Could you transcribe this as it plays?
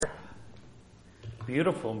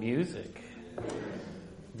Beautiful music.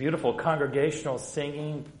 Beautiful congregational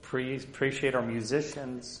singing. Appreciate our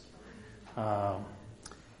musicians.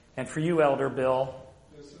 And for you, Elder Bill,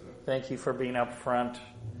 thank you for being up front.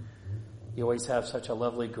 You always have such a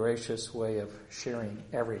lovely, gracious way of sharing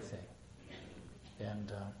everything.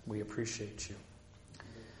 And we appreciate you.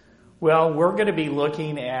 Well, we're going to be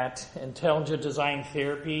looking at intelligent design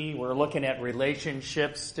therapy. We're looking at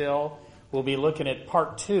relationships still. We'll be looking at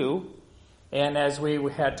part 2. And as we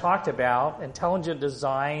had talked about, intelligent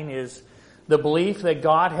design is the belief that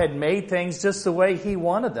God had made things just the way He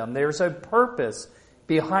wanted them. There's a purpose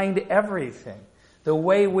behind everything. The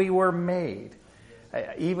way we were made.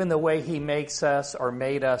 Even the way He makes us or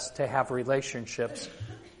made us to have relationships,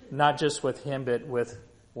 not just with Him, but with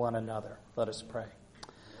one another. Let us pray.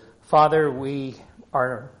 Father, when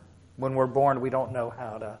we're born, we don't know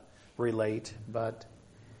how to relate, but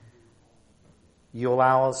You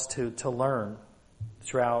allow us to learn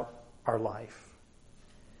throughout our life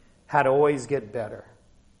how to always get better,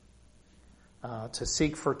 to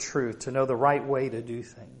seek for truth, to know the right way to do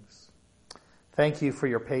things. Thank You for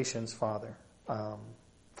Your patience, Father,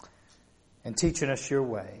 and teaching us Your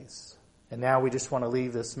ways. And now we just want to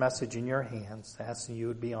leave this message in Your hands, asking You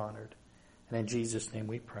would be honored. And in Jesus' name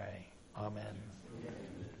we pray. Amen.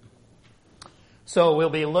 So we'll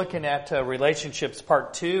be looking at relationships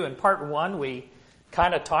part 2. In part 1, we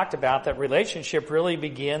kind of talked about that relationship really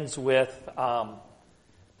begins with,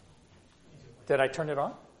 did I turn it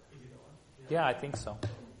on? Yeah, I think so.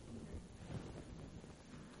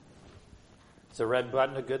 Is the red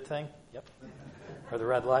button a good thing? Yep. Or the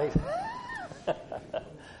red light?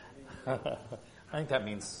 I think that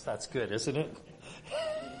means that's good, isn't it?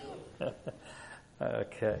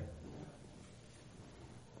 Okay.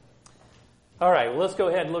 All right, well, let's go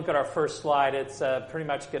ahead and look at our first slide. It's pretty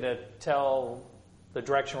much going to tell the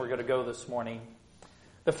direction we're going to go this morning.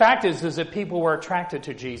 The fact is that people were attracted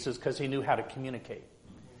to Jesus because He knew how to communicate.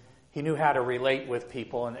 He knew how to relate with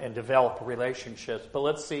people and develop relationships. But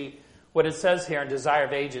let's see what it says here in Desire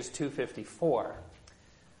of Ages 254.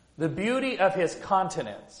 The beauty of His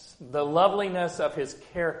countenance, the loveliness of His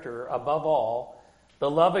character, above all, the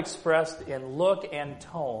love expressed in look and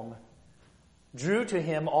tone, drew to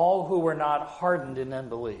Him all who were not hardened in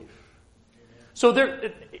unbelief. So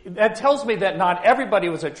that tells me that not everybody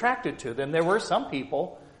was attracted to them. There were some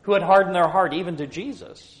people who had hardened their heart even to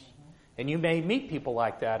Jesus. And you may meet people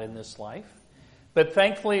like that in this life. But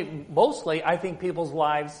thankfully, mostly, I think people's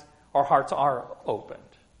lives or hearts are opened.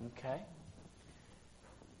 Okay?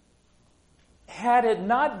 Had it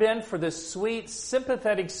not been for the sweet,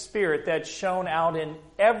 sympathetic spirit that shone out in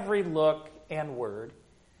every look and word,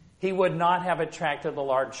 He would not have attracted the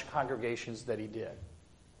large congregations that He did.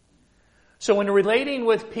 So in relating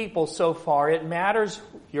with people so far, it matters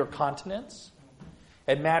your countenance.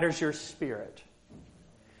 It matters your spirit.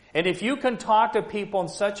 And if you can talk to people in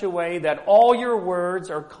such a way that all your words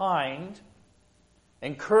are kind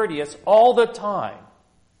and courteous all the time,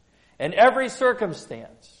 in every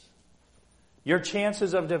circumstance, your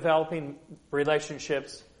chances of developing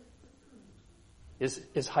relationships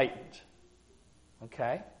is heightened.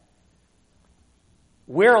 Okay?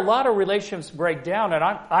 Where a lot of relationships break down, and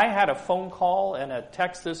I had a phone call and a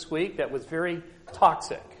text this week that was very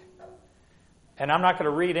toxic. And I'm not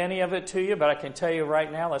going to read any of it to you, but I can tell you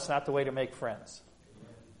right now, that's not the way to make friends.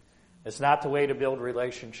 It's not the way to build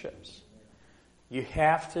relationships. You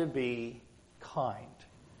have to be kind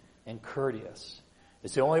and courteous.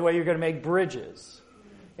 It's the only way you're going to make bridges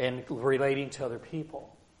in relating to other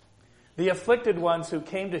people. The afflicted ones who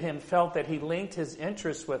came to Him felt that He linked His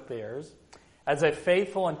interests with theirs as a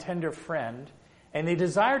faithful and tender friend, and they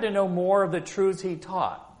desired to know more of the truths He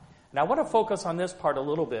taught. Now I want to focus on this part a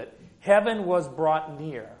little bit. Heaven was brought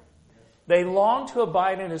near. They longed to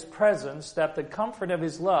abide in His presence, that the comfort of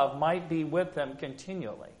His love might be with them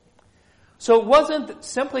continually. So it wasn't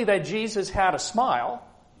simply that Jesus had a smile.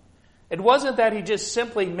 It wasn't that He just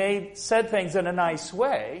simply said things in a nice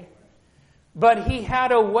way, but He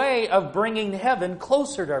had a way of bringing heaven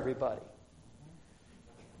closer to everybody.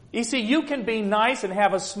 You see, you can be nice and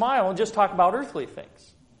have a smile and just talk about earthly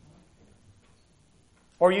things.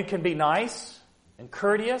 Or you can be nice and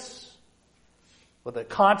courteous with a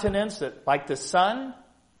countenance that, like the sun.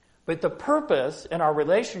 But the purpose in our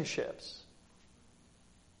relationships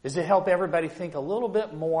is to help everybody think a little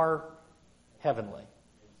bit more heavenly.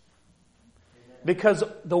 Because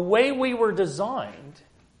the way we were designed,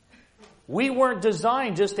 we weren't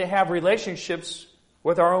designed just to have relationships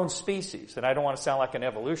with our own species. And I don't want to sound like an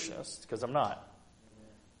evolutionist, because I'm not.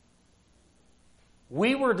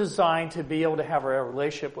 We were designed to be able to have a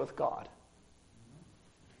relationship with God.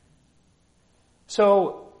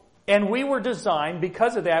 So, and we were designed,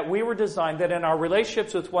 because of that, we were designed that in our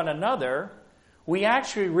relationships with one another, we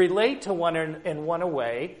actually relate to one in a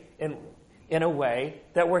way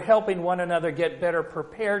that we're helping one another get better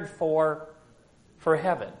prepared for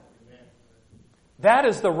heaven. That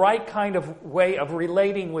is the right kind of way of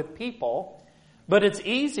relating with people. But it's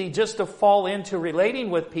easy just to fall into relating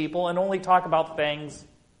with people and only talk about things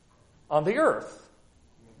on the earth.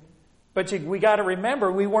 But we got to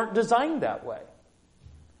remember, we weren't designed that way.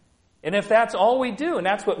 And if that's all we do, and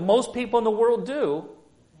that's what most people in the world do,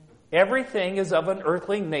 everything is of an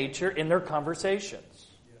earthly nature in their conversations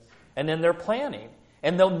and in their planning.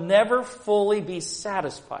 And they'll never fully be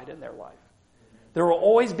satisfied in their life. There will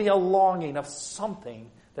always be a longing of something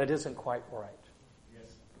that isn't quite right.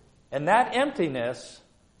 And that emptiness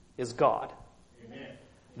is God. Amen.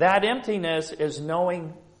 That emptiness is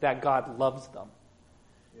knowing that God loves them.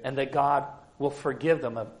 Yeah. And that God will forgive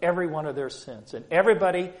them of every one of their sins. And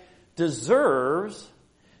everybody deserves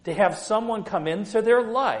to have someone come into their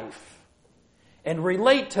life and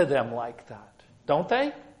relate to them like that. Don't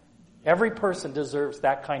they? Every person deserves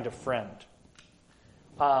that kind of friend.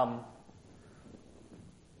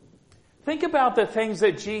 Think about the things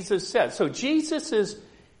that Jesus said. So Jesus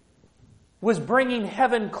was bringing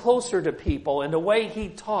heaven closer to people in the way he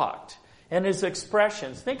talked and his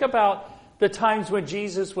expressions. Think about the times when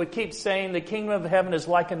Jesus would keep saying the kingdom of heaven is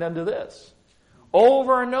likened unto this.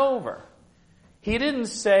 Over and over. He didn't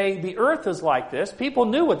say the earth is like this. People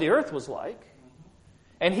knew what the earth was like.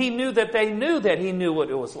 And he knew that they knew that he knew what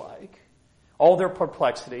it was like. All their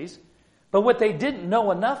perplexities. But what they didn't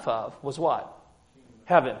know enough of was what?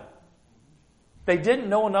 Heaven. They didn't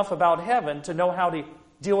know enough about heaven to know how to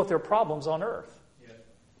deal with their problems on earth. Yeah.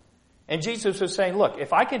 And Jesus was saying, look,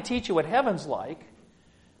 if I can teach you what heaven's like,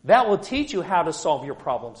 that will teach you how to solve your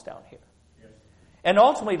problems down here. Yes. And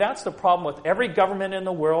ultimately, that's the problem with every government in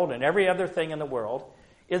the world and every other thing in the world,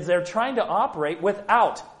 is they're trying to operate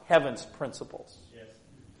without heaven's principles. Yes.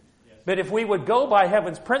 Yes. But if we would go by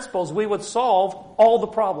heaven's principles, we would solve all the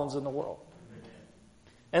problems in the world.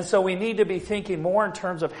 And so we need to be thinking more in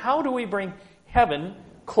terms of how do we bring heaven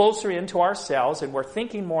closer into ourselves, and we're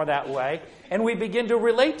thinking more that way, and we begin to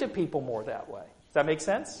relate to people more that way. Does that make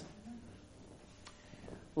sense?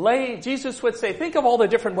 Jesus would say, think of all the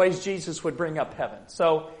different ways Jesus would bring up heaven.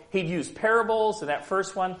 So he'd use parables, and that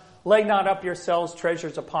first one, lay not up yourselves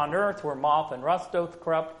treasures upon earth, where moth and rust doth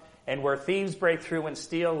corrupt, and where thieves break through and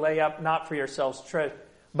steal. Lay up not for yourselves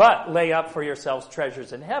but lay up for yourselves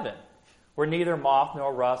treasures in heaven, where neither moth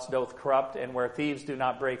nor rust doth corrupt, and where thieves do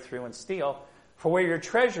not break through and steal. For where your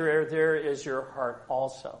treasure is, there is your heart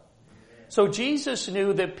also. So Jesus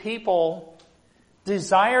knew that people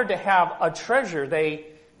desire to have a treasure.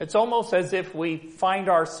 It's almost as if we find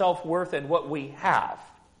our self-worth in what we have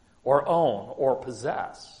or own or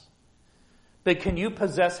possess. But can you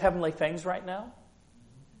possess heavenly things right now?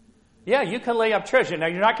 Yeah, you can lay up treasure. Now,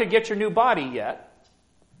 you're not going to get your new body yet.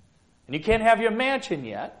 And you can't have your mansion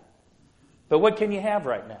yet. But what can you have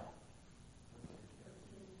right now?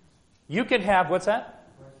 You can have, what's that?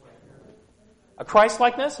 A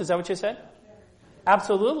Christ-likeness? Is that what you said?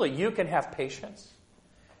 Absolutely. You can have patience.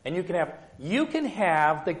 And you can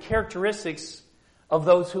have the characteristics of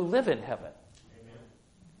those who live in heaven.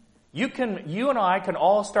 Amen. You and I can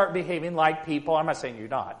all start behaving like people. I'm not saying you're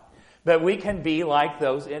not. But we can be like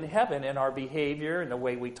those in heaven in our behavior and the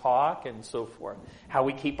way we talk and so forth. How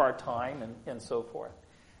we keep our time and so forth.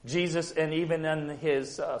 Jesus, and even in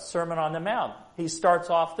his Sermon on the Mount, he starts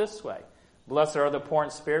off this way. Blessed are the poor in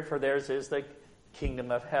spirit, for theirs is the kingdom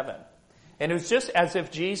of heaven. And it was just as if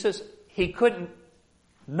Jesus, he couldn't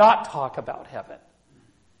not talk about heaven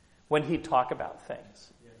when he'd talk about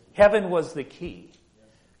things. Yes. Heaven was the key.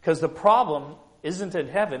 Because the problem isn't in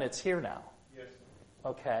heaven, it's here now. Yes.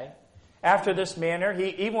 Okay? After this manner,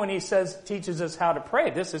 even when he teaches us how to pray,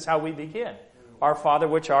 this is how we begin. Our Father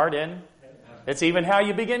which art in. It's even how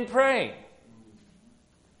you begin praying.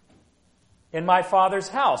 In my Father's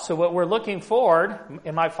house. So what we're looking forward,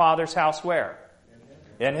 in my Father's house where?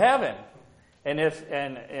 In heaven. And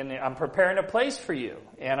I'm preparing a place for you.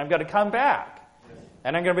 And I'm going to come back.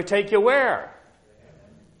 And I'm going to take you where?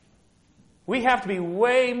 We have to be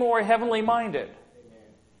way more heavenly minded.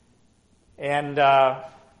 And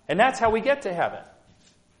that's how we get to heaven.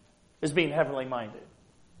 Is being heavenly minded.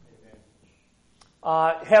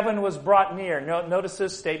 Heaven was brought near. Notice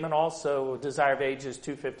this statement also, Desire of Ages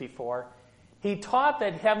 254. He taught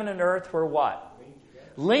that heaven and earth were what?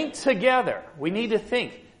 Linked together. We need to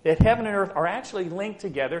think that heaven and earth are actually linked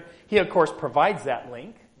together. He, of course, provides that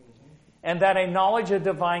link. And that a knowledge of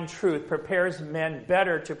divine truth prepares men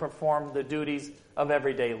better to perform the duties of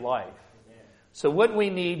everyday life. So what we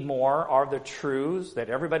need more are the truths that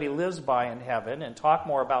everybody lives by in heaven, and talk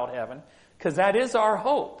more about heaven, because that is our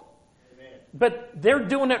hope. Amen. But they're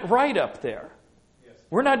doing it right up there. Yes.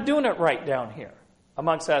 We're not doing it right down here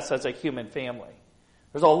amongst us as a human family.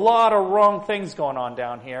 There's a lot of wrong things going on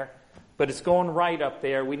down here, but it's going right up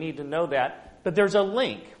there. We need to know that. But there's a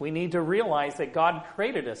link. We need to realize that God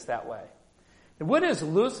created us that way. And what is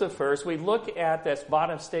Lucifer's? We look at this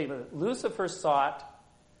bottom statement. Lucifer's thought,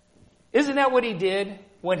 isn't that what he did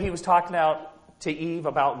when he was talking out to Eve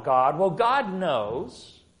about God? Well, God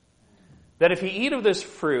knows that if you eat of this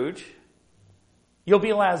fruit, you'll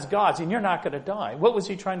be as gods and you're not going to die. What was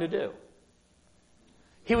he trying to do?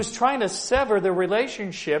 He was trying to sever the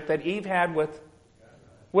relationship that Eve had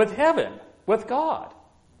with heaven, with God.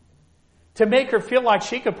 To make her feel like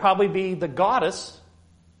she could probably be the goddess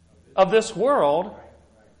of this world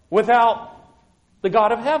without the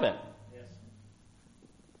God of heaven.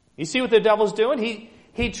 You see what the devil's doing?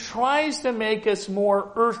 He tries to make us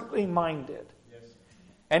more earthly minded.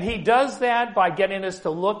 And he does that by getting us to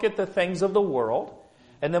look at the things of the world.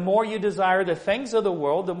 And the more you desire the things of the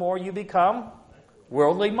world, the more you become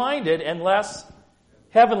worldly minded and less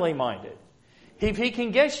heavenly minded. If he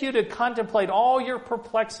can get you to contemplate all your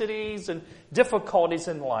perplexities and difficulties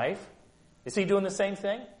in life, is he doing the same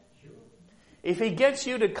thing? If he gets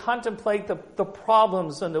you to contemplate the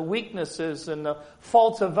problems and the weaknesses and the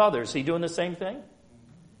faults of others, is he doing the same thing?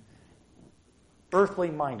 Earthly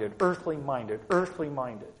minded, earthly minded, earthly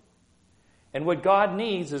minded. And what God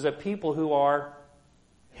needs is a people who are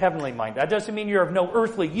heavenly minded. That doesn't mean you're of no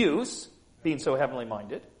earthly use, being so heavenly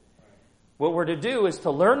minded. What we're to do is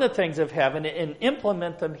to learn the things of heaven and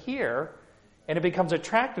implement them here, and it becomes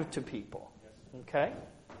attractive to people. Okay?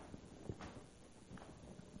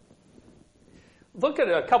 Look at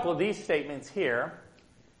a couple of these statements here.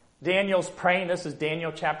 Daniel's praying. This is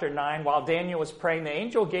Daniel chapter 9. While Daniel was praying, the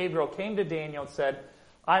angel Gabriel came to Daniel and said,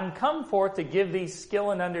 I'm come forth to give thee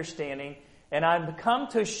skill and understanding, and I'm come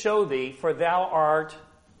to show thee, for thou art...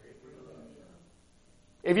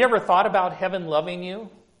 Have you ever thought about heaven loving you?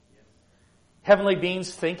 Heavenly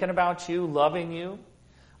beings thinking about you, loving you?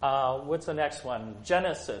 What's the next one?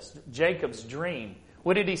 Genesis, Jacob's dream.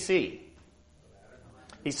 What did he see?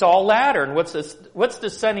 He saw a ladder, and what's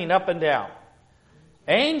descending up and down?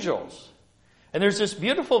 Angels. And there's this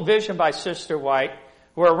beautiful vision by Sister White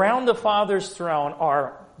where around the Father's throne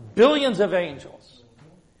are billions of angels.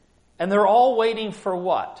 And they're all waiting for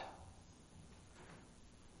what?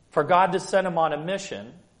 For God to send them on a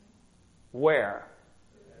mission. Where?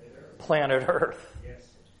 Planet Earth.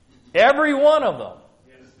 Every one of them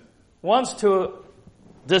wants to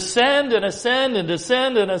descend and ascend and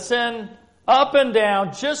descend and ascend up and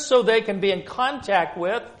down just so they can be in contact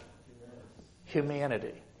with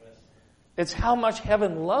humanity. It's how much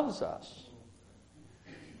heaven loves us.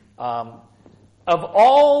 Of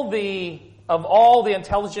all the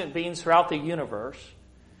intelligent beings throughout the universe,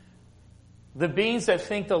 the beings that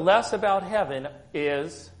think the less about heaven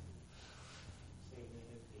is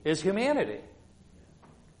humanity.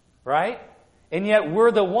 Right? And yet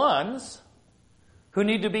we're the ones who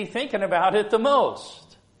need to be thinking about it the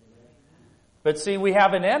most. But see, we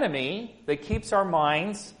have an enemy that keeps our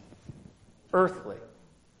minds earthly.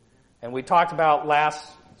 And we talked about last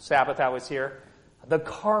Sabbath I was here, the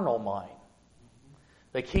carnal mind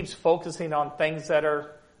that keeps focusing on things that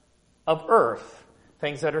are of earth,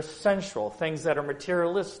 things that are sensual, things that are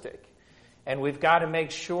materialistic. And we've got to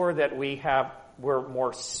make sure that we're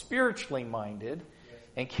more spiritually minded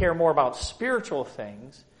and care more about spiritual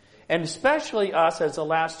things. And especially us as the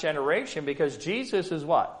last generation, because Jesus is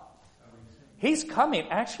what? He's coming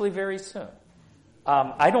actually very soon.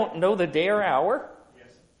 I don't know the day or hour,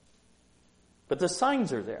 but the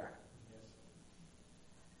signs are there.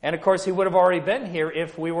 And of course, he would have already been here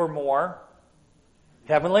if we were more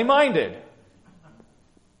heavenly minded.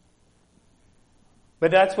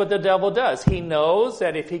 But that's what the devil does. He knows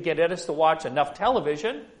that if he can get us to watch enough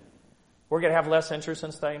television, we're going to have less interest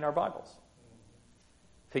in studying our Bibles.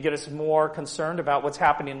 If he gets us more concerned about what's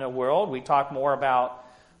happening in the world, we talk more about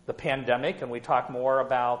the pandemic, and we talk more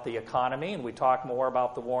about the economy, and we talk more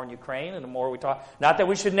about the war in Ukraine, and the more we talk, not that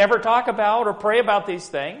we should never talk about or pray about these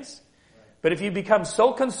things, but if you become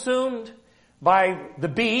so consumed by the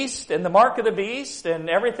beast and the mark of the beast and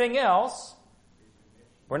everything else,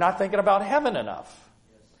 we're not thinking about heaven enough.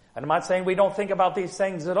 And I'm not saying we don't think about these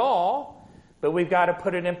things at all, but we've got to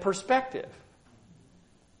put it in perspective.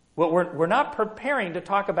 Well, we're not preparing to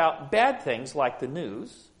talk about bad things like the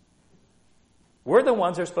news. We're the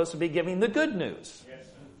ones that are supposed to be giving the good news.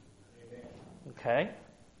 Okay?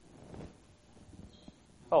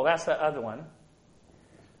 Oh, that's the other one.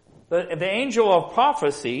 The angel of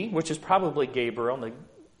prophecy, which is probably Gabriel in the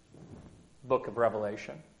book of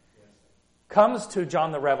Revelation, comes to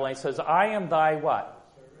John the Revelator and says, I am thy what?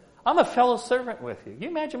 I'm a fellow servant with you. Can you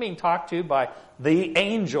imagine being talked to by the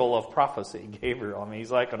angel of prophecy, Gabriel? I mean, he's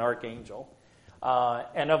like an archangel.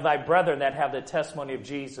 And of thy brethren that have the testimony of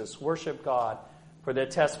Jesus, worship God, for the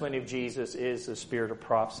testimony of Jesus is the spirit of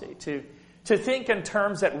prophecy. To think in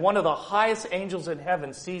terms that one of the highest angels in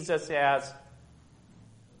heaven sees us as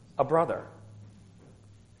a brother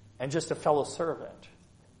and just a fellow servant.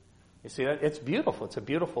 You see, it's beautiful. It's a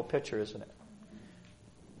beautiful picture, isn't it?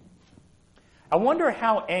 I wonder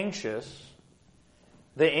how anxious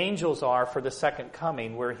the angels are for the second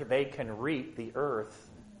coming, where they can reap the earth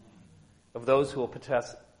of those who will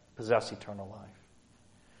possess eternal life.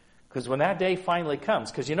 Because when that day finally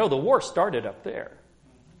comes, because the war started up there.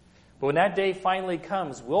 But when that day finally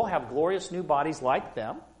comes, we'll have glorious new bodies like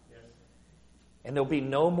them. And there'll be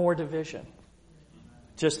no more division.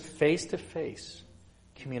 Just face-to-face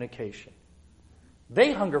communication.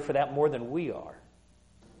 They hunger for that more than we are.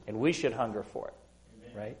 And we should hunger for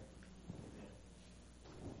it. Right?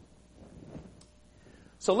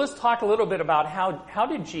 So let's talk a little bit about how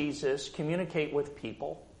did Jesus communicate with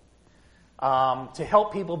people to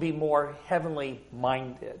help people be more heavenly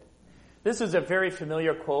minded. This is a very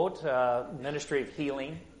familiar quote, Ministry of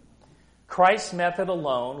Healing. Christ's method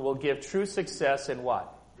alone will give true success in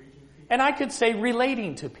what? And I could say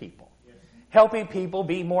relating to people. Helping people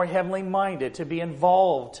be more heavenly minded, to be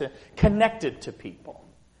involved, to connected to people.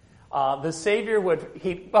 The Savior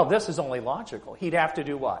this is only logical. He'd have to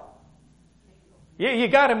do what? You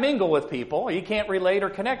got to mingle with people. You can't relate or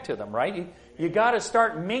connect to them, right? You got to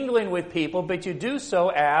start mingling with people, but you do so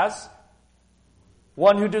as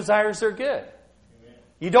one who desires their good. Amen.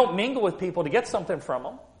 You don't mingle with people to get something from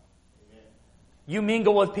them. Amen. You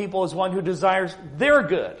mingle with people as one who desires their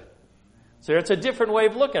good. So it's a different way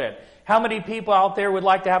of looking at it. How many people out there would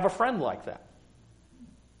like to have a friend like that?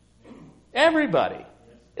 Everybody.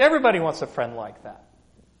 Everybody wants a friend like that.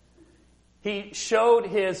 He showed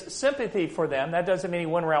his sympathy for them. That doesn't mean he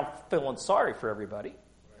went around feeling sorry for everybody.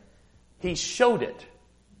 He showed it.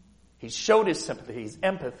 He showed his sympathy, his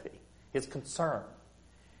empathy, his concern.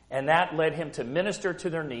 And that led him to minister to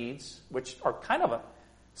their needs, which are kind of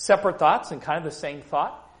separate thoughts and kind of the same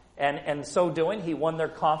thought. And so doing, he won their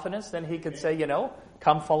confidence. Then he could say,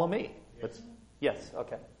 come follow me. Yes,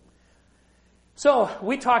 okay. So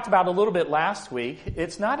we talked about a little bit last week.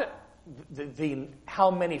 It's not the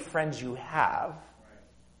how many friends you have.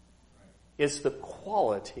 It's the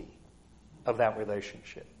quality of that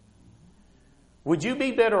relationship. Would you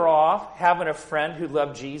be better off having a friend who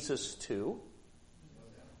loved Jesus too?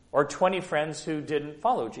 Or 20 friends who didn't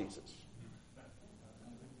follow Jesus?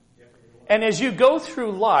 And as you go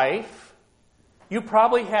through life, you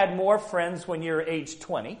probably had more friends when you're age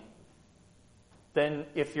 20 than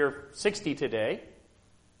if you're 60 today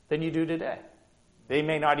than you do today. They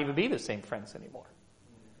may not even be the same friends anymore.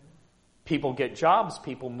 People get jobs,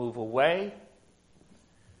 people move away,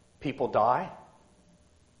 people die.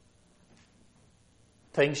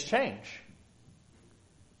 Things change.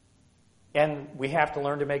 And we have to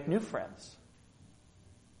learn to make new friends.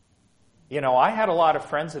 I had a lot of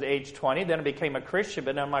friends at age 20, then I became a Christian,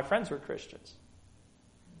 but none of my friends were Christians.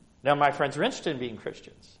 None of my friends were interested in being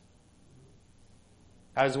Christians.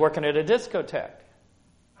 I was working at a discotheque.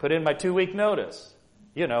 Put in my 2-week notice.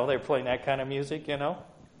 They were playing that kind of music, And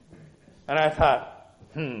I thought,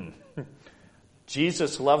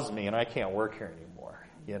 Jesus loves me and I can't work here anymore,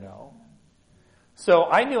 So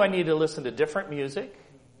I knew I needed to listen to different music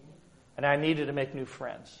and I needed to make new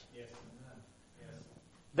friends.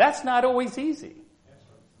 That's not always easy.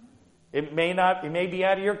 It may be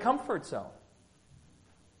out of your comfort zone.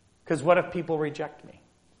 Because what if people reject me?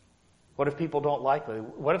 What if people don't like me?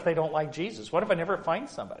 What if they don't like Jesus? What if I never find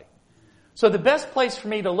somebody? So the best place for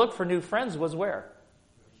me to look for new friends was where?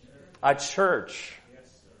 A church.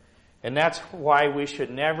 And that's why we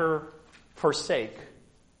should never forsake.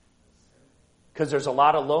 Because there's a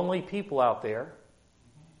lot of lonely people out there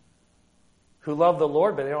who love the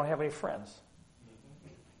Lord, but they don't have any friends.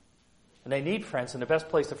 And they need friends, and the best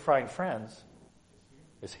place to find friends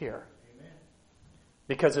is here.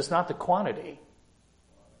 Because it's not the quantity,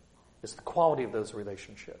 it's the quality of those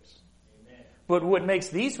relationships. Amen. But what makes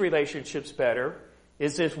these relationships better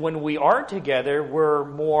is if when we are together, we're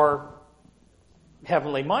more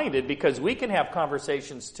heavenly minded, because we can have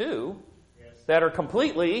conversations too that are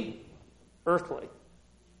completely earthly.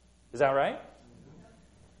 Is that right?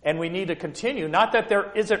 And we need to continue. Not that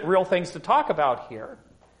there isn't real things to talk about here,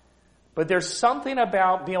 but there's something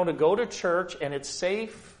about being able to go to church and it's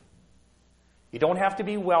safe You don't have to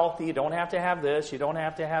be wealthy. You don't have to have this. You don't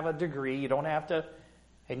have to have a degree. You don't have to,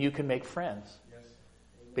 and you can make friends.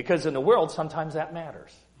 Because in the world, sometimes that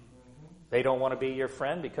matters. They don't want to be your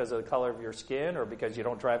friend because of the color of your skin or because you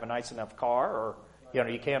don't drive a nice enough car or,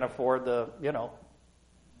 you can't afford the.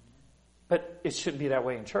 But it shouldn't be that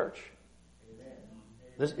way in church.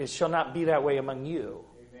 It shall not be that way among you,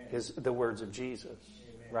 is the words of Jesus,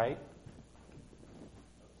 right?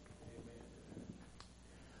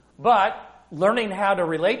 But learning how to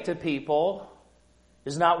relate to people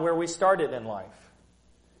is not where we started in life.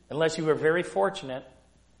 Unless you were very fortunate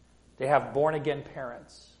to have born-again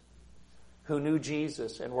parents who knew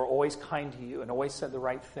Jesus and were always kind to you and always said the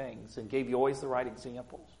right things and gave you always the right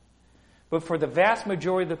examples. But for the vast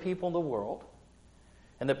majority of the people in the world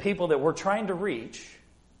and the people that we're trying to reach,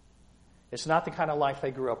 it's not the kind of life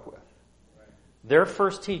they grew up with. Their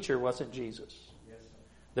first teacher wasn't Jesus.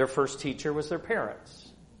 Their first teacher was their parents.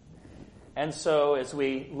 And so as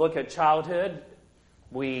we look at childhood,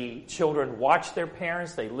 children watch their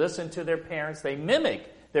parents, they listen to their parents, they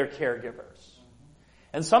mimic their caregivers.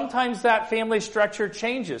 And sometimes that family structure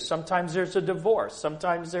changes. Sometimes there's a divorce.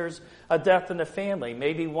 Sometimes there's a death in the family.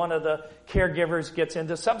 Maybe one of the caregivers gets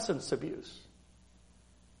into substance abuse.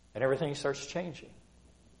 And everything starts changing.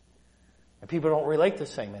 And people don't relate the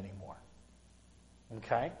same anymore.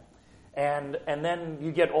 Okay? And then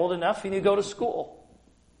you get old enough and you go to school.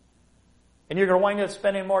 And you're going to wind up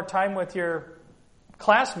spending more time with your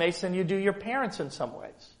classmates than you do your parents in some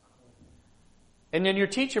ways. And then your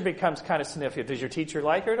teacher becomes kind of significant. Does your teacher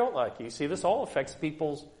like you or don't like you? You see, this all affects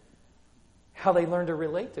how they learn to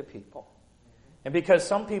relate to people. And because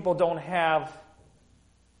some people don't have,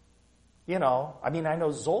 I know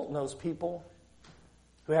Zolt knows people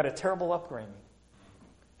who had a terrible upbringing.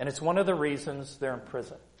 And it's one of the reasons they're in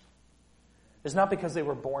prison. It's not because they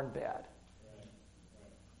were born bad.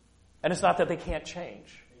 And it's not that they can't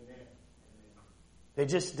change. They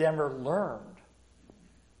just never learned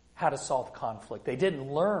how to solve conflict. They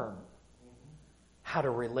didn't learn how to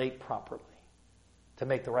relate properly, to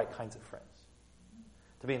make the right kinds of friends,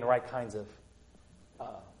 to be in the right kinds of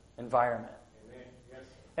environment.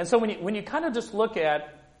 And so when you kind of just look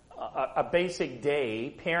at a basic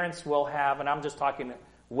day, parents will have, and I'm just talking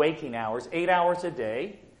waking hours, 8 hours a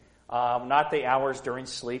day, not the hours during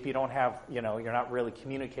sleep. You don't have, you're not really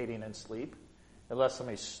communicating in sleep, unless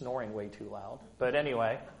somebody's snoring way too loud. But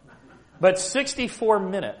anyway, but 64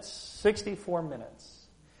 minutes.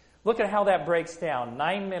 Look at how that breaks down.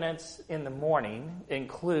 9 minutes in the morning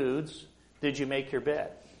includes, did you make your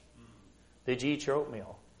bed? Did you eat your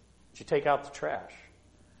oatmeal? Did you take out the trash?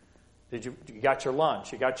 You got your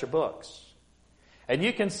lunch? You got your books? And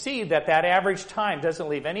you can see that average time doesn't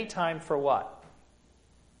leave any time for what?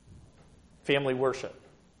 Family worship.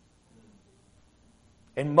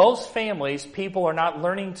 In most families, people are not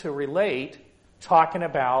learning to relate talking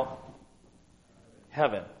about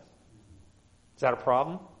heaven. Is that a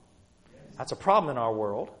problem? That's a problem in our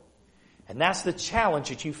world. And that's the challenge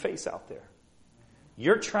that you face out there.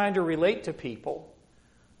 You're trying to relate to people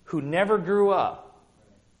who never grew up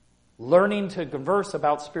learning to converse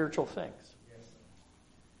about spiritual things.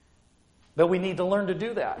 But we need to learn to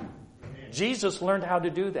do that. Jesus learned how to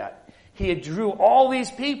do that. He drew all these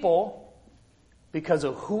people because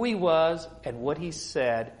of who he was and what he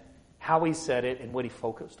said, how he said it, and what he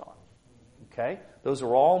focused on. Okay? Those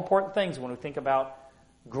are all important things when we think about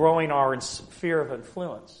growing our sphere of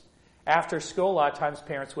influence. After school, a lot of times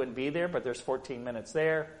parents wouldn't be there, but there's 14 minutes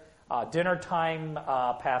there. Dinner time,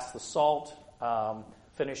 pass the salt,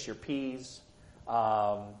 finish your peas.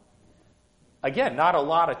 Again, not a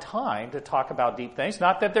lot of time to talk about deep things.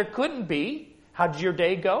 Not that there couldn't be. How did your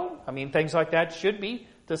day go? I mean, things like that should be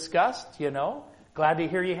discussed, Glad to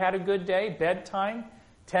hear you had a good day. Bedtime,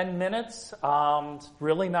 10 minutes.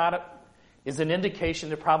 Really is an indication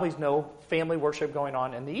there probably is no family worship going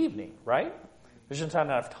on in the evening, right? There's just not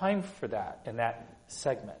enough time for that in that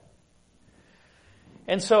segment.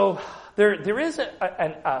 And so there is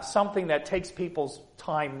something that takes people's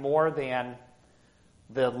time more than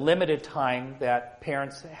the limited time that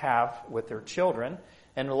parents have with their children.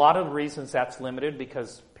 And a lot of the reasons that's limited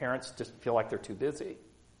because parents just feel like they're too busy.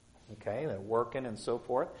 Okay, they're working and so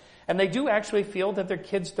forth. And they do actually feel that their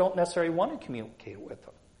kids don't necessarily want to communicate with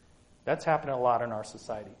them. That's happening a lot in our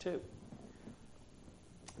society too.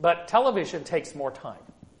 But television takes more time.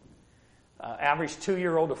 Average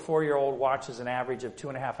 2-year-old to 4-year-old watches an average of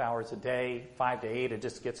 2.5 hours a day, 5 to 8. It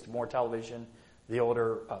just gets more television the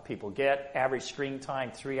older people get. Average screen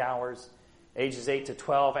time, 3 hours. Ages 8 to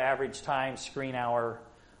 12, average time, screen hour,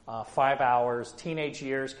 5 hours. Teenage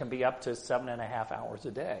years can be up to 7.5 hours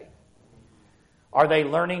a day. Are they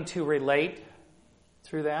learning to relate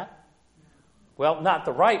through that? Well, not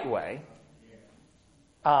the right way.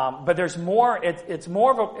 But there's more.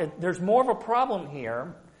 There's more of a problem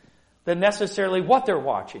here than necessarily what they're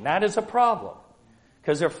watching. That is a problem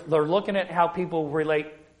because they're looking at how people relate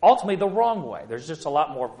ultimately the wrong way. There's just a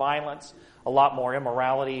lot more violence, a lot more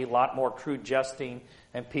immorality, a lot more crude jesting,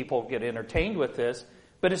 and people get entertained with this.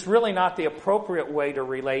 But it's really not the appropriate way to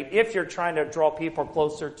relate if you're trying to draw people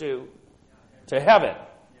closer to heaven.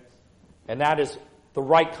 And that is the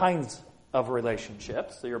right kinds of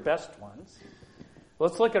relationships, your best ones.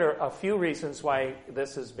 Let's look at a few reasons why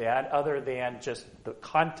this is bad, other than just the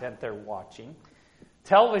content they're watching.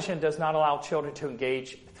 Television does not allow children to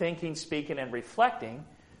engage thinking, speaking, and reflecting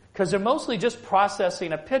because they're mostly just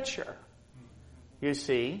processing a picture, you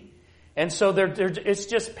see. And so it's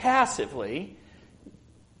just passively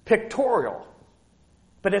pictorial,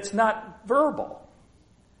 but it's not verbal.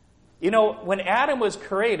 You know, when Adam was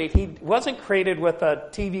created, he wasn't created with a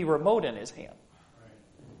TV remote in his hand.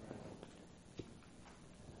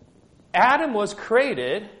 Adam was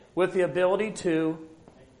created with the ability to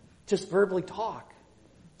just verbally talk.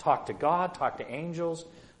 Talk to God, talk to angels.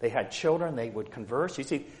 They had children, they would converse. You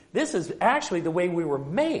see, this is actually the way we were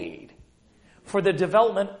made for the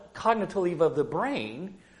development cognitively of the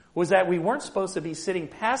brain, was that we weren't supposed to be sitting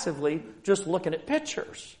passively just looking at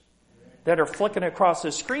pictures that are flicking across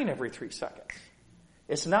the screen every 3 seconds.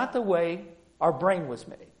 It's not the way our brain was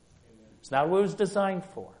made. It's not what it was designed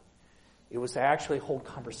for. It was to actually hold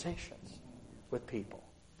conversations with people.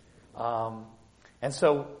 And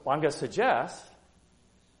so I'm going to suggest,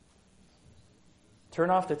 turn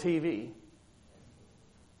off the TV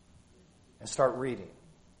and start reading.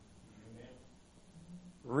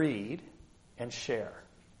 Read and share.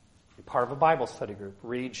 Be part of a Bible study group.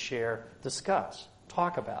 Read, share, discuss,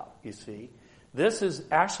 talk about, you see. This is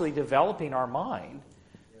actually developing our mind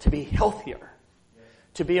to be healthier,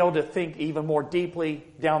 to be able to think even more deeply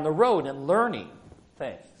down the road and learning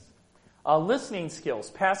things. Listening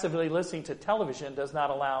skills. Passively listening to television does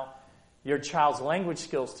not allow your child's language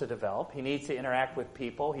skills to develop. He needs to interact with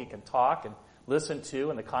people he can talk and listen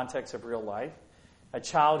to in the context of real life. A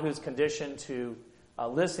child who's conditioned to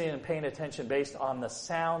listening and paying attention based on the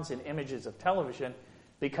sounds and images of television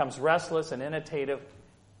becomes restless and inattentive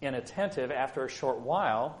after a short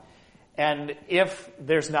while. And if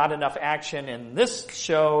there's not enough action in this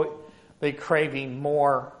show, they're craving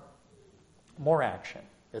more action.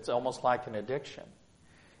 It's almost like an addiction.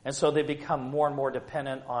 And so they become more and more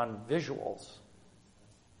dependent on visuals.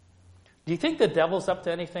 Do you think the devil's up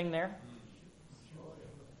to anything there?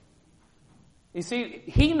 You see,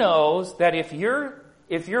 he knows that if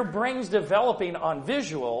your brain's developing on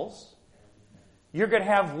visuals, you're going to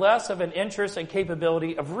have less of an interest and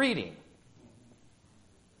capability of reading.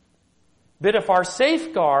 But if our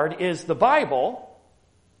safeguard is the Bible,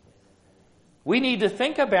 we need to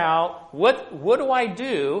think about what do I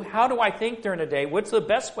do? How do I think during the day? What's the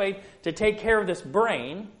best way to take care of this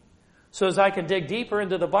brain so as I can dig deeper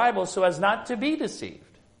into the Bible so as not to be deceived?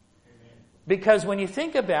 Amen. Because when you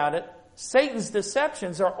think about it, Satan's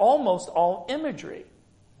deceptions are almost all imagery.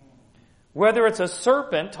 Whether it's a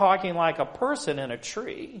serpent talking like a person in a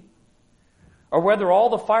tree, or whether all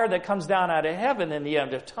the fire that comes down out of heaven in the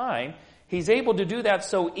end of time, he's able to do that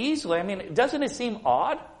so easily. I mean, doesn't it seem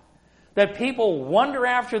odd that people wonder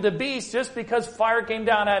after the beast just because fire came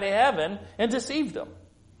down out of heaven and deceived them?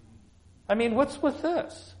 I mean, what's with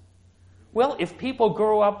this? Well, if people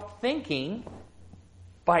grow up thinking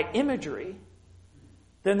by imagery,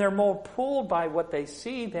 then they're more pulled by what they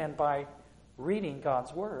see than by reading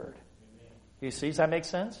God's Word. You see, does that make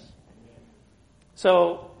sense?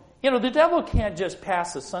 So, the devil can't just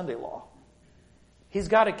pass the Sunday law. He's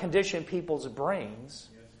got to condition people's brains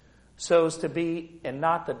so as to be in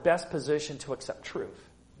not the best position to accept truth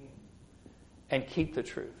and keep the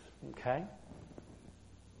truth. Okay?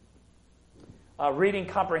 Reading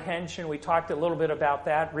comprehension, we talked a little bit about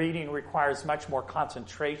that. Reading requires much more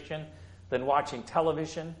concentration than watching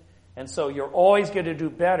television. And so you're always going to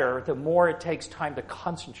do better the more it takes time to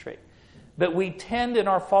concentrate. But we tend in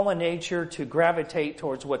our fallen nature to gravitate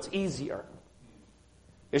towards what's easier.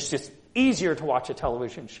 It's just easier to watch a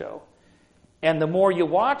television show. And the more you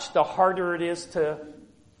watch, the harder it is to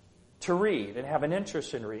read and have an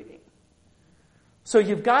interest in reading. So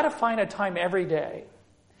you've got to find a time every day.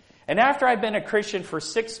 And after I've been a Christian for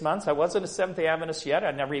 6 months, I wasn't a Seventh-day Adventist yet.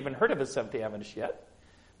 I'd never even heard of a Seventh-day Adventist yet.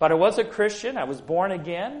 But I was a Christian. I was born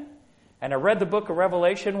again. And I read the book of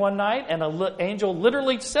Revelation one night, and an angel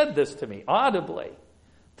literally said this to me, audibly,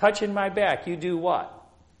 touching my back. You do what?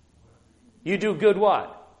 You do good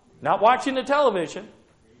what? Not watching the television.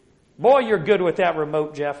 Boy, you're good with that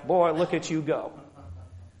remote, Jeff. Boy, look at you go.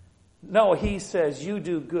 No, he says you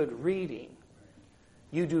do good reading.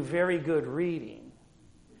 You do very good reading.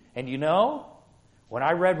 And you know, when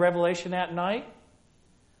I read Revelation that night,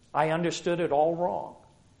 I understood it all wrong.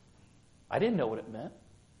 I didn't know what it meant.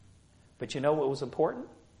 But you know what was important?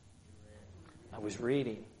 I was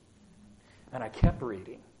reading. And I kept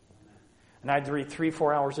reading. And I'd read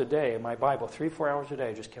 3-4 hours a day in my Bible. 3-4 hours a day,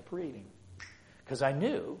 I just kept reading. Because I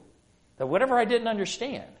knew that whatever I didn't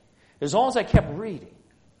understand, as long as I kept reading,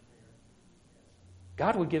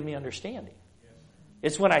 God would give me understanding.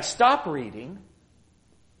 It's when I stopped reading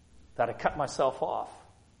that I cut myself off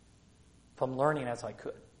from learning as I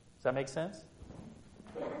could. Does that make sense?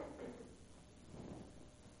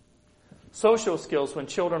 Social skills. When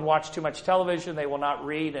children watch too much television, they will not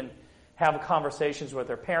read and have conversations with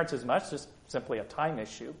their parents as much. Just simply a time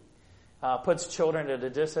issue. Puts children at a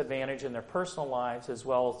disadvantage in their personal lives as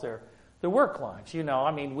well as their work lives. You know,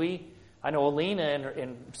 I mean, I know Alina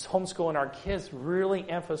in homeschooling our kids really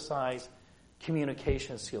emphasize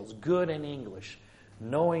communication skills, good in English,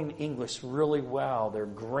 knowing English really well, their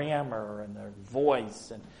grammar and their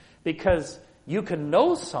voice. And because you can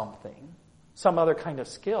know something, some other kind of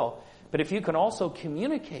skill, but if you can also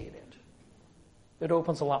communicate it, it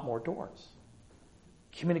opens a lot more doors.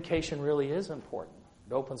 Communication really is important.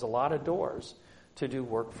 It opens a lot of doors to do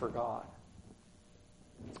work for God.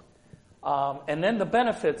 And then the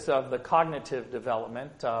benefits of the cognitive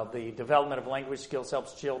development. The development of language skills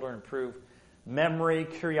helps children improve memory,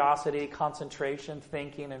 curiosity, concentration,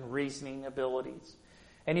 thinking, and reasoning abilities.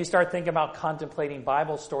 And you start thinking about contemplating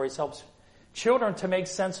Bible stories helps children to make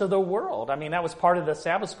sense of the world. I mean, that was part of the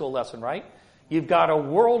Sabbath school lesson, right? You've got a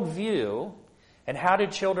world view, and how do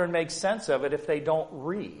children make sense of it if they don't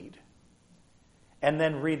read? And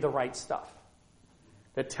then read the right stuff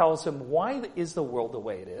that tells them, why is the world the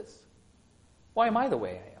way it is? Why am I the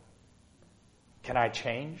way I am? Can I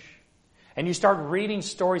change? And you start reading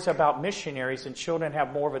stories about missionaries, and children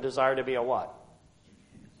have more of a desire to be a what?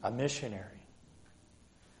 A missionary.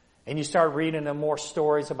 And you start reading them more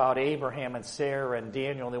stories about Abraham and Sarah and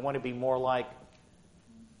Daniel, and they want to be more like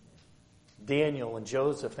Daniel and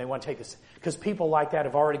Joseph. They want to take this, because people like that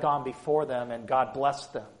have already gone before them, and God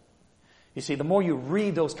blessed them. You see, the more you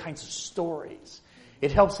read those kinds of stories,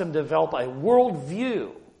 it helps them develop a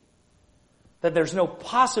worldview that there's no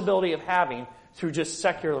possibility of having through just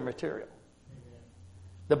secular material.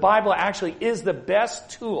 The Bible actually is the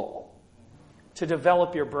best tool to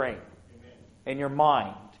develop your brain and your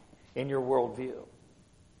mind and your worldview.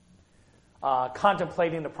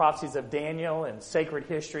 Contemplating the prophecies of Daniel and sacred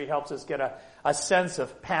history helps us get a sense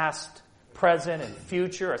of past, present, and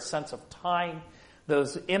future, a sense of time.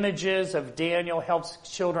 Those images of Daniel helps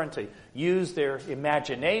children to use their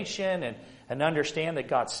imagination and understand that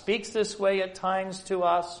God speaks this way at times to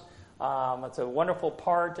us. It's a wonderful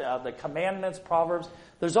part of the commandments, Proverbs.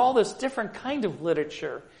 There's all this different kind of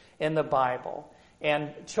literature in the Bible.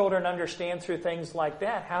 And children understand through things like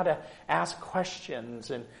that how to ask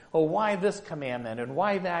questions and, why this commandment and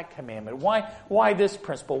why that commandment? Why this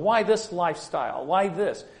principle? Why this lifestyle? Why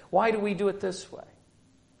this? Why do we do it this way?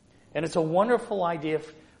 And it's a wonderful idea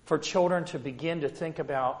for children to begin to think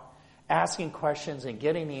about asking questions and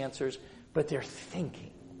getting answers, but they're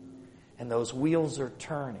thinking. And those wheels are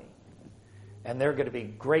turning. And they're going to be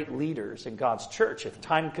great leaders in God's church. If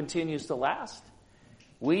time continues to last,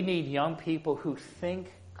 we need young people who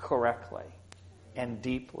think correctly and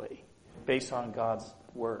deeply based on God's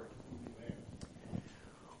Word.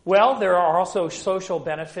 Well, there are also social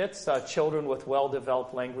benefits. Children with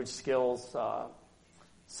well-developed language skills,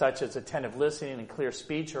 such as attentive listening and clear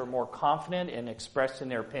speech, are more confident in expressing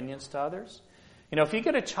their opinions to others. You know, if you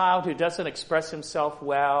get a child who doesn't express himself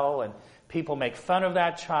well and people make fun of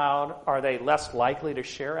that child, are they less likely to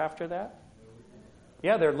share after that?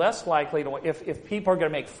 Yeah, they're less likely to. If people are going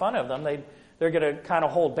to make fun of them, they're going to kind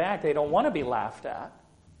of hold back. They don't want to be laughed at.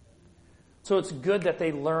 So it's good that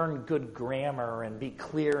they learn good grammar and be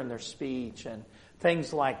clear in their speech and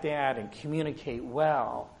things like that, and communicate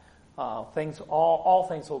well. All things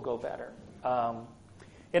will go better.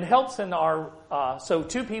 It helps in so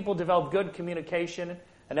two people develop good communication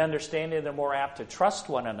and understanding, they're more apt to trust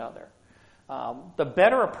one another. The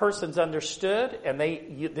better a person's understood and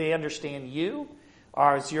they understand you,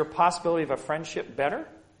 is your possibility of a friendship better?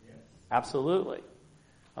 Yes. Absolutely.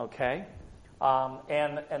 Okay.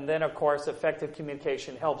 And then, of course, effective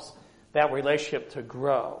communication helps that relationship to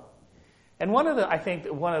grow. And I think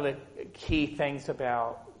one of the key things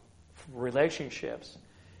about relationships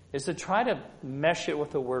is to try to mesh it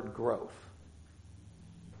with the word growth.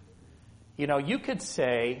 You know, you could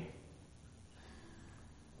say,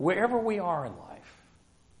 wherever we are in life,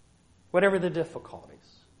 whatever the difficulties,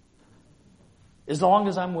 As long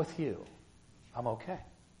as I'm with you, I'm okay.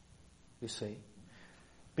 You see?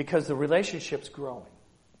 Because the relationship's growing.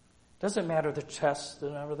 Doesn't matter the tests,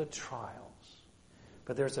 doesn't matter the trials,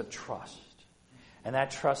 but there's a trust. And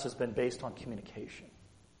that trust has been based on communication.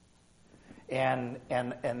 And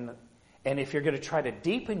if you're going to try to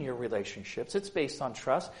deepen your relationships, it's based on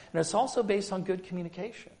trust, and it's also based on good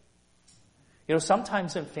communication. You know,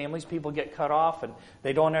 sometimes in families, people get cut off and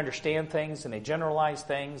they don't understand things and they generalize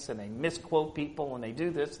things and they misquote people and they do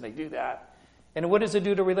this and they do that. And what does it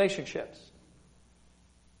do to relationships?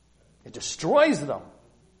 It destroys them,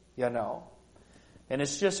 you know. And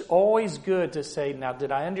it's just always good to say, now,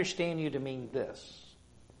 did I understand you to mean this?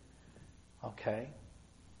 Okay?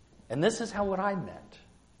 And this is what I meant,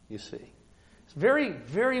 you see. It's very,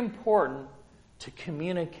 very important to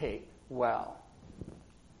communicate well.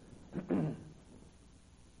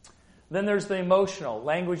 Then there's the emotional.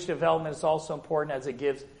 Language development is also important as it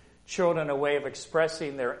gives children a way of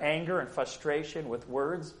expressing their anger and frustration with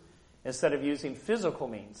words instead of using physical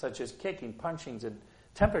means, such as kicking, punchings, and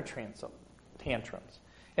temper tantrums.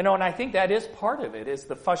 You know, and I think that is part of it, is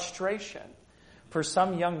the frustration. For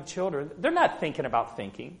some young children, they're not thinking about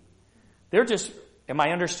thinking. They're just, am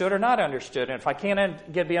I understood or not understood? And if I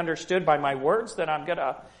can't be understood by my words, then I'm going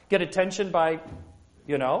to get attention by,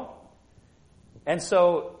 you know. And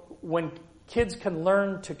so when kids can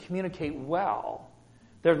learn to communicate well,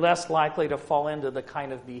 they're less likely to fall into the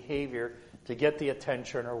kind of behavior to get the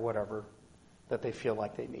attention or whatever that they feel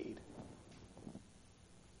like they need.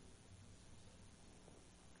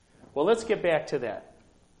 Well, let's get back to that.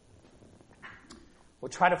 We'll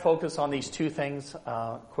try to focus on these two things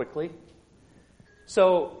quickly.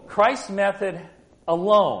 So, Christ's method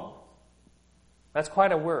alone, that's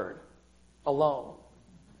quite a word, alone,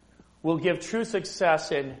 will give true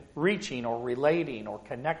success in reaching or relating or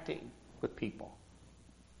connecting with people.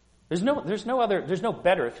 There's no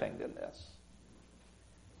better thing than this.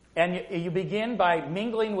 And you begin by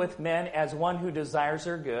mingling with men as one who desires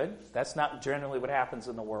their good. That's not generally what happens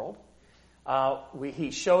in the world.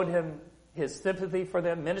 He showed him his sympathy for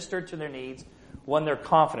them, ministered to their needs, won their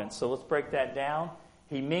confidence. So let's break that down.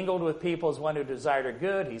 He mingled with people as one who desired their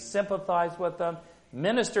good. He sympathized with them,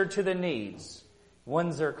 ministered to their needs,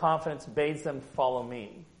 wins their confidence, bade them follow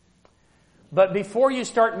me. But before you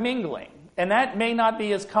start mingling, and that may not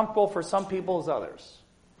be as comfortable for some people as others,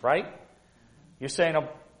 right? You're saying, oh,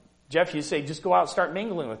 Jeff, you say just go out and start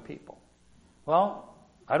mingling with people. Well,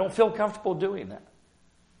 I don't feel comfortable doing that.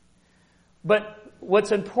 But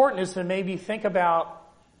what's important is to maybe think about,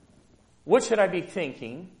 what should I be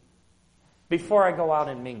thinking before I go out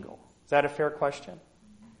and mingle? Is that a fair question?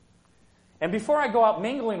 And before I go out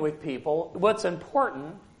mingling with people, what's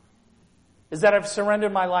important is that I've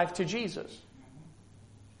surrendered my life to Jesus.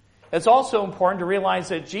 It's also important to realize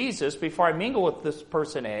that Jesus, before I mingle with this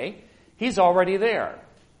person A, he's already there.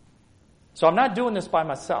 So I'm not doing this by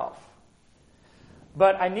myself.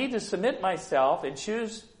 But I need to submit myself and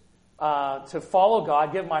choose to follow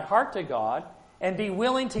God, give my heart to God, and be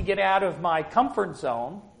willing to get out of my comfort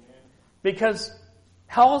zone, because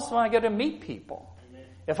how else am I going to meet people? Amen.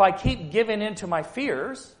 If I keep giving in to my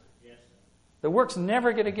fears, yes, the work's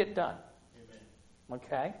never going to get done. Amen.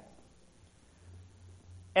 Okay?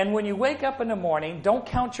 And when you wake up in the morning, don't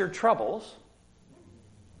count your troubles.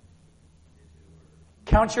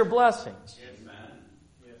 Count your blessings.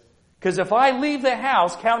 Because if I leave the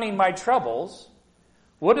house counting my troubles,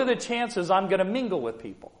 what are the chances I'm going to mingle with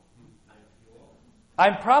people?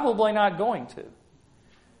 I'm probably not going to.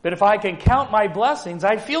 But if I can count my blessings,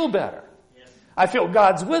 I feel better. Yes. I feel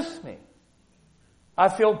God's with me. I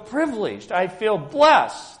feel privileged. I feel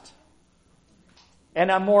blessed.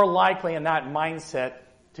 And I'm more likely in that mindset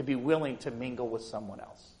to be willing to mingle with someone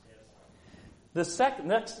else. Yes. The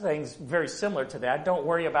next thing is very similar to that. Don't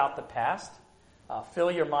worry about the past. Fill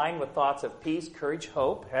your mind with thoughts of peace, courage,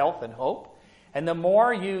 hope, health, and hope. And the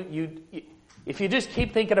more if you just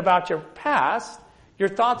keep thinking about your past, your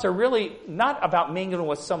thoughts are really not about mingling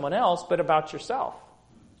with someone else, but about yourself.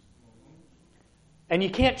 And you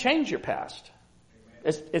can't change your past.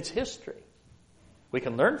 It's history. We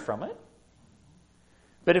can learn from it.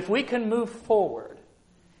 But if we can move forward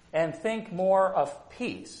and think more of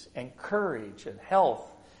peace and courage and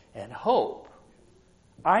health and hope,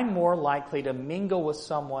 I'm more likely to mingle with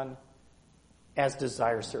someone as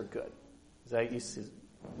desires their good. Is that you see?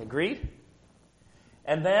 Agreed?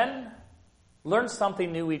 And then learn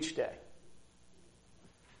something new each day.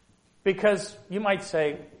 Because you might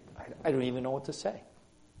say, I don't even know what to say.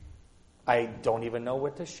 I don't even know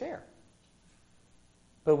what to share.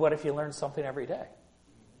 But what if you learn something every day?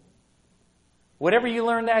 Whatever you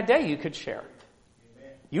learn that day, you could share.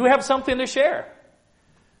 You have something to share.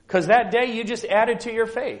 Because that day you just added to your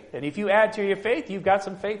faith. And if you add to your faith, you've got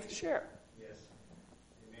some faith to share. Yes.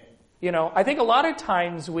 Amen. You know, I think a lot of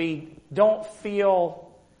times we don't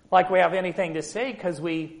feel like we have anything to say because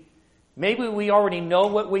maybe we already know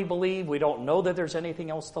what we believe. We don't know that there's anything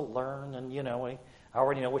else to learn. And, you know, I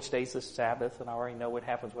already know which day's the Sabbath, and I already know what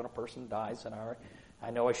happens when a person dies, and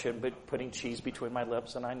I know I shouldn't be putting cheese between my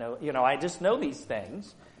lips, and I just know these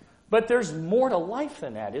things. But there's more to life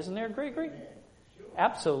than that, isn't there, Gregory?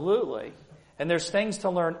 Absolutely. And there's things to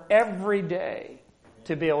learn every day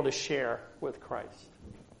to be able to share with Christ,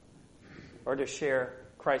 or to share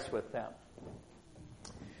Christ with them.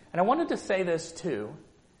 And I wanted to say this too.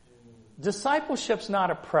 Discipleship's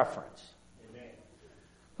not a preference.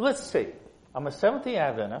 Let's see. I'm a Seventh-day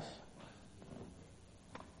Adventist.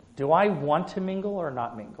 Do I want to mingle or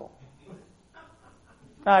not mingle?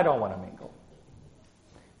 I don't want to mingle.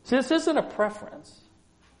 See, this isn't a preference.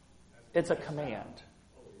 It's a command.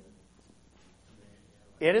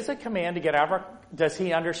 It is a command to get out of our... Does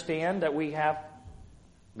he understand that we have...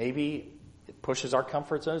 Maybe it pushes our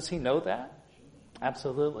comfort zone. Does he know that?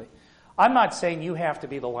 Absolutely. I'm not saying you have to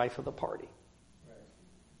be the life of the party.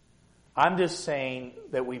 I'm just saying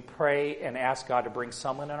that we pray and ask God to bring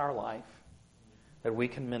someone in our life that we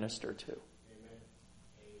can minister to.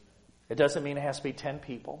 It doesn't mean it has to be 10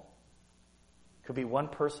 people. It could be one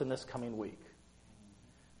person this coming week.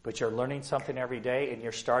 But you're learning something every day, and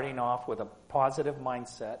you're starting off with a positive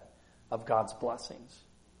mindset of God's blessings.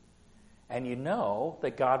 And you know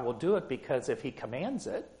that God will do it because if he commands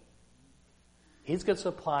it, he's going to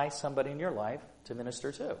supply somebody in your life to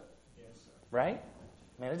minister to. Right?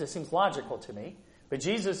 I mean, it just seems logical to me. But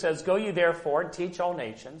Jesus says, go you therefore and teach all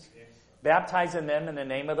nations, baptizing them in the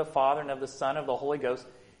name of the Father and of the Son and of the Holy Ghost,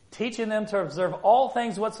 teaching them to observe all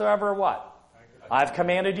things whatsoever what? I've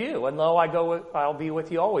commanded you, and lo, I'll be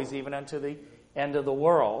with you always, even unto the end of the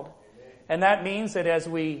world. And that means that as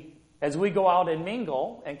we go out and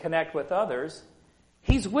mingle and connect with others,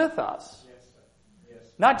 he's with us.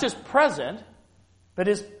 Not just present, but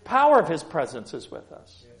his power of his presence is with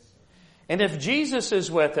us. And if Jesus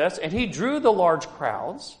is with us, and he drew the large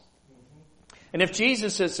crowds, and if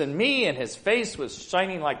Jesus is in me, and his face was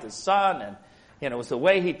shining like the sun, and it was the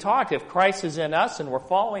way he talked, if Christ is in us and we're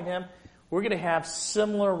following him, we're going to have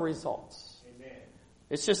similar results. Amen.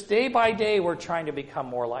 It's just day by day we're trying to become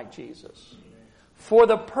more like Jesus. Amen. For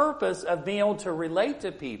the purpose of being able to relate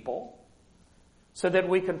to people so that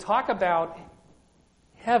we can talk about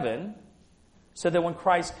heaven so that when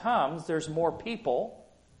Christ comes, there's more people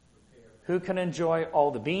who can enjoy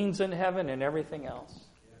all the beings in heaven and everything else.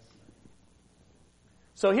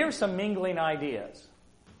 So here's some mingling ideas.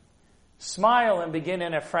 Smile and begin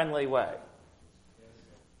in a friendly way.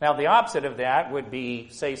 Now, the opposite of that would be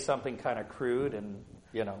say something kind of crude and,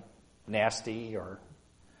 nasty, or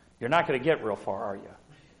you're not going to get real far, are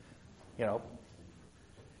you?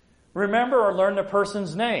 Remember or learn the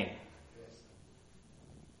person's name.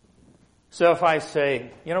 So if I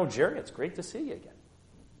say, Jerry, it's great to see you again.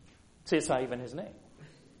 See, it's not even his name.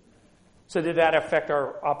 So did that affect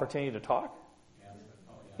our opportunity to talk?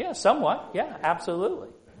 Yeah, somewhat. Yeah, absolutely.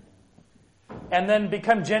 And then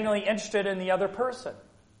become genuinely interested in the other person.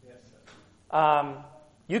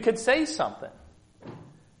 You could say something.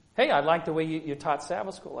 Hey, I liked the way you taught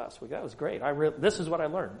Sabbath school last week. That was great. This is what I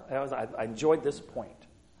learned. I enjoyed this point.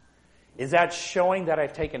 Is that showing that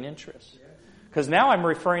I've taken interest? Because now I'm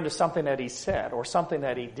referring to something that he said or something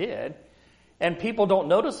that he did, and people don't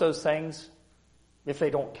notice those things if they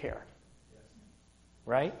don't care.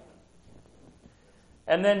 Right?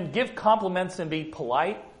 And then give compliments and be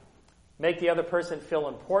polite. Make the other person feel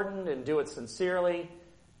important and do it sincerely.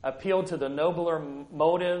 Appeal to the nobler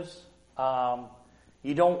motives.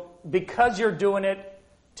 Because you're doing it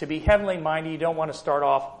to be heavenly minded, you don't want to start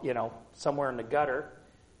off, somewhere in the gutter.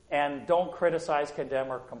 And don't criticize,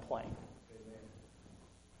 condemn, or complain.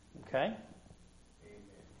 Okay?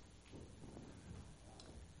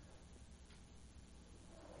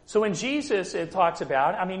 So in Jesus, it talks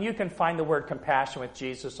about, you can find the word compassion with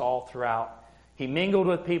Jesus all throughout. He mingled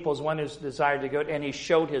with people as one who desired to go, and he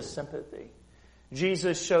showed his sympathy.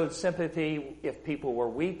 Jesus showed sympathy if people were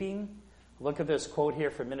weeping. Look at this quote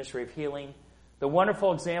here from Ministry of Healing. The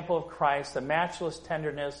wonderful example of Christ, the matchless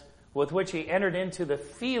tenderness with which he entered into the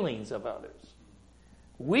feelings of others.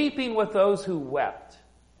 Weeping with those who wept.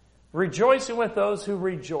 Rejoicing with those who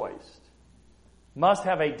rejoiced. Must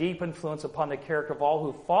have a deep influence upon the character of all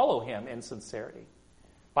who follow him in sincerity.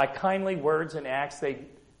 By kindly words and acts,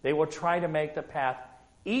 they will try to make the path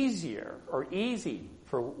easier or easy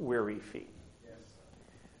for weary feet.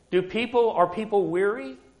 Are people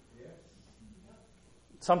weary?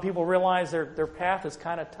 Some people realize their path is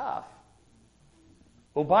kind of tough.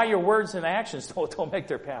 Well, by your words and actions, don't make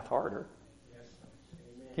their path harder.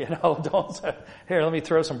 You know, don't say, here, let me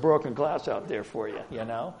throw some broken glass out there for you, you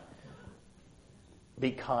know.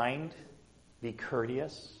 Be kind, be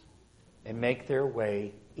courteous, and make their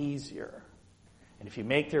way easier. And if you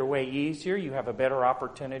make their way easier, you have a better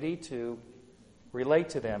opportunity to relate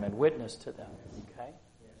to them and witness to them, okay?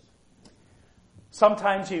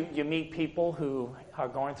 Sometimes you meet people who are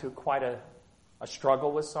going through quite a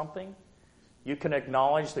struggle with something. You can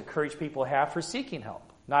acknowledge the courage people have for seeking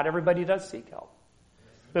help. Not everybody does seek help.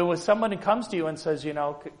 But when someone comes to you and says, you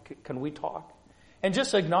know, can we talk? And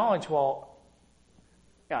just acknowledge, well,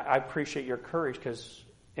 yeah, I appreciate your courage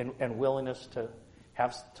and willingness to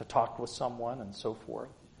talk with someone and so forth.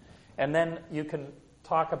 And then you can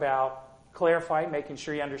talk about clarifying, making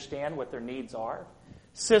sure you understand what their needs are.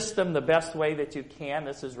 Assist them the best way that you can.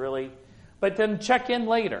 This is really, but then check in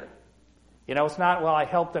later. You know, it's not, well, I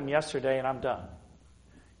helped them yesterday and I'm done.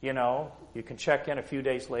 You know, you can check in a few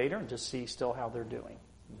days later and just see still how they're doing.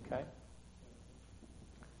 Okay?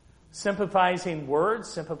 Sympathizing words,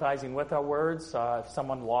 sympathizing with our words. If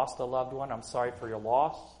someone lost a loved one, I'm sorry for your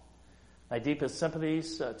loss. My deepest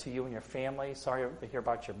sympathies to you and your family. Sorry to hear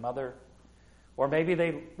about your mother. Or maybe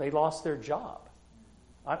they lost their job.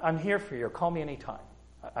 I'm here for you. Call me anytime.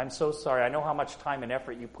 I'm so sorry. I know how much time and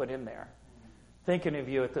effort you put in there. Thinking of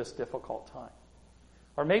you at this difficult time.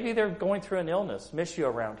 Or maybe they're going through an illness. Miss you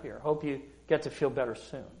around here. Hope you get to feel better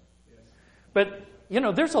soon. Yes. But, you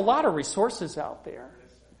know, there's a lot of resources out there.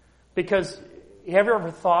 Because have you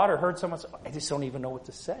ever thought or heard someone say, I just don't even know what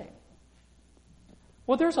to say?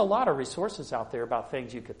 Well, there's a lot of resources out there about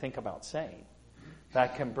things you could think about saying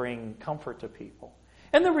that can bring comfort to people.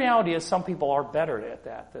 And the reality is some people are better at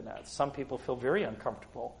that than that. Some people feel very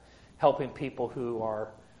uncomfortable helping people who are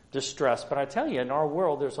distressed. But I tell you, in our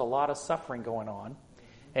world, there's a lot of suffering going on.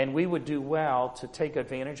 And we would do well to take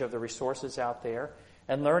advantage of the resources out there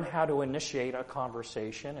and learn how to initiate a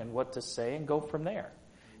conversation and what to say and go from there.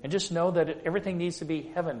 And just know that everything needs to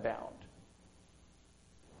be heaven-bound.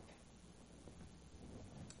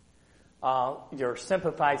 Your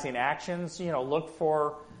sympathizing actions, you know, look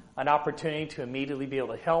for an opportunity to immediately be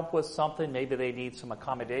able to help with something. Maybe they need some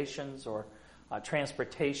accommodations or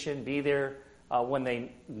transportation. Be there when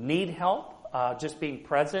they need help. Just being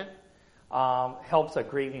present helps a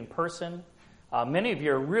grieving person. Many of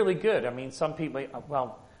you are really good. I mean, some people,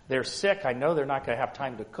 well, they're sick. I know they're not going to have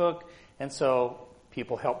time to cook. And so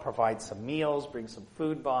people help provide some meals, bring some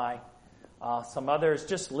food by. Some others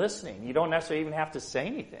just listening. You don't necessarily even have to say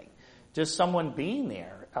anything. Just someone being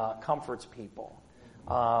there comforts people.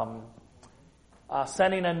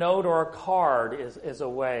 Sending a note or a card is a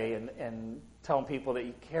way, and telling people that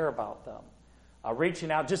you care about them.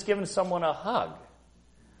 Reaching out, just giving someone a hug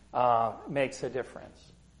makes a difference.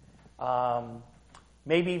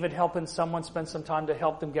 Maybe even helping someone spend some time to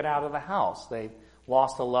help them get out of the house. They've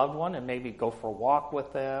lost a loved one, and maybe go for a walk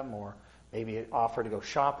with them, or maybe offer to go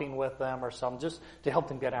shopping with them or something, just to help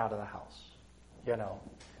them get out of the house. You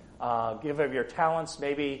know, give of your talents.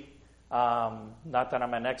 Maybe not that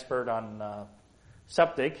I'm an expert on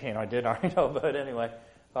septic, you know, I did already know, but anyway,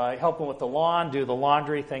 help them with the lawn, do the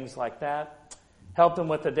laundry, things like that. Help them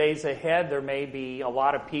with the days ahead. There may be a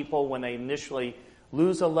lot of people when they initially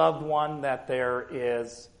lose a loved one that there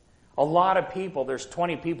is a lot of people. There's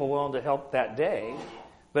 20 people willing to help that day,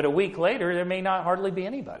 but a week later there may not hardly be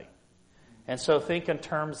anybody. And so think in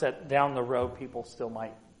terms that down the road people still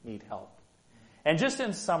might need help. And just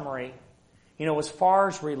in summary, you know, as far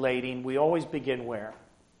as relating, we always begin where?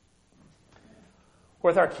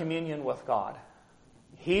 With our communion with God.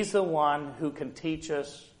 He's the one who can teach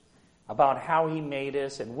us about how He made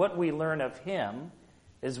us, and what we learn of Him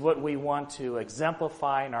is what we want to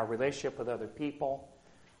exemplify in our relationship with other people.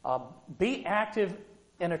 Be active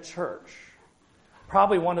in a church.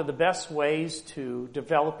 Probably one of the best ways to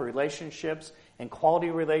develop relationships and quality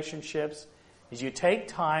relationships is you take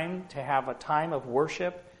time to have a time of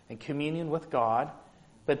worship and communion with God,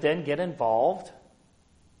 but then get involved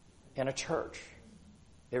in a church.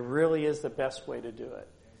 It really is the best way to do it.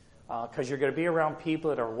 Because you're going to be around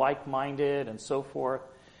people that are like-minded and so forth.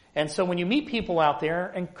 And so when you meet people out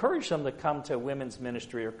there, encourage them to come to women's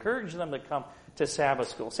ministry, or encourage them to come to Sabbath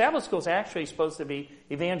school. Sabbath school is actually supposed to be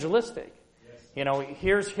evangelistic. Yes. You know,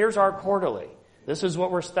 here's our quarterly. This is what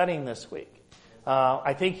we're studying this week.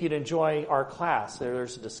 I think you'd enjoy our class.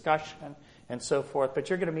 There's a discussion and so forth, but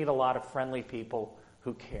you're going to meet a lot of friendly people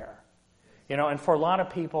who care. You know, and for a lot of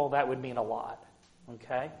people, that would mean a lot.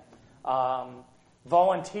 Okay?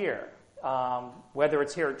 Volunteer. Whether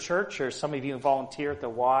it's here at church, or some of you volunteer at the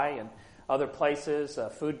Y, and other places,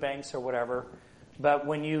 food banks or whatever. But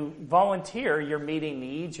when you volunteer, you're meeting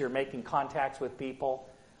needs, you're making contacts with people.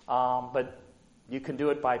 But you can do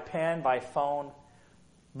it by pen, by phone.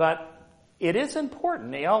 But it is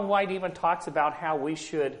important. Ellen White even talks about how we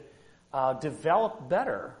should develop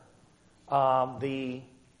better the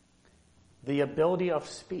ability of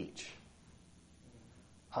speech.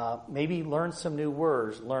 Maybe learn some new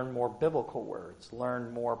words, learn more biblical words,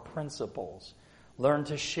 learn more principles, learn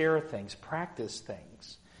to share things, practice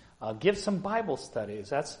things, give some Bible studies.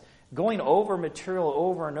 That's going over material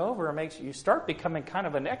over and over makes you start becoming kind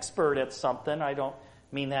of an expert at something. I don't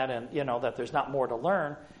mean that that there's not more to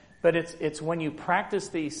learn, but it's when you practice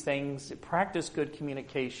these things, practice good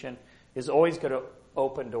communication is always going to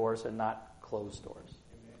open doors and not close doors.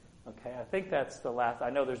 Okay, I think that's the last.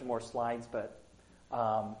 I know there's more slides, but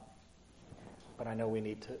I know we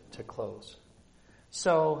need to close.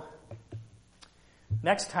 So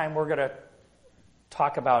next time we're going to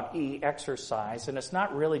talk about exercise, and it's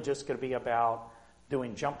not really just going to be about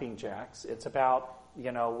doing jumping jacks. It's about,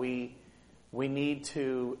 we need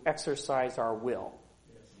to exercise our will.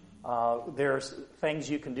 There's things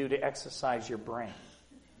you can do to exercise your brain.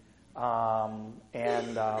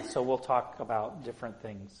 So we'll talk about different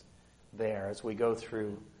things there as we go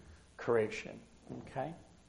through creation. Okay?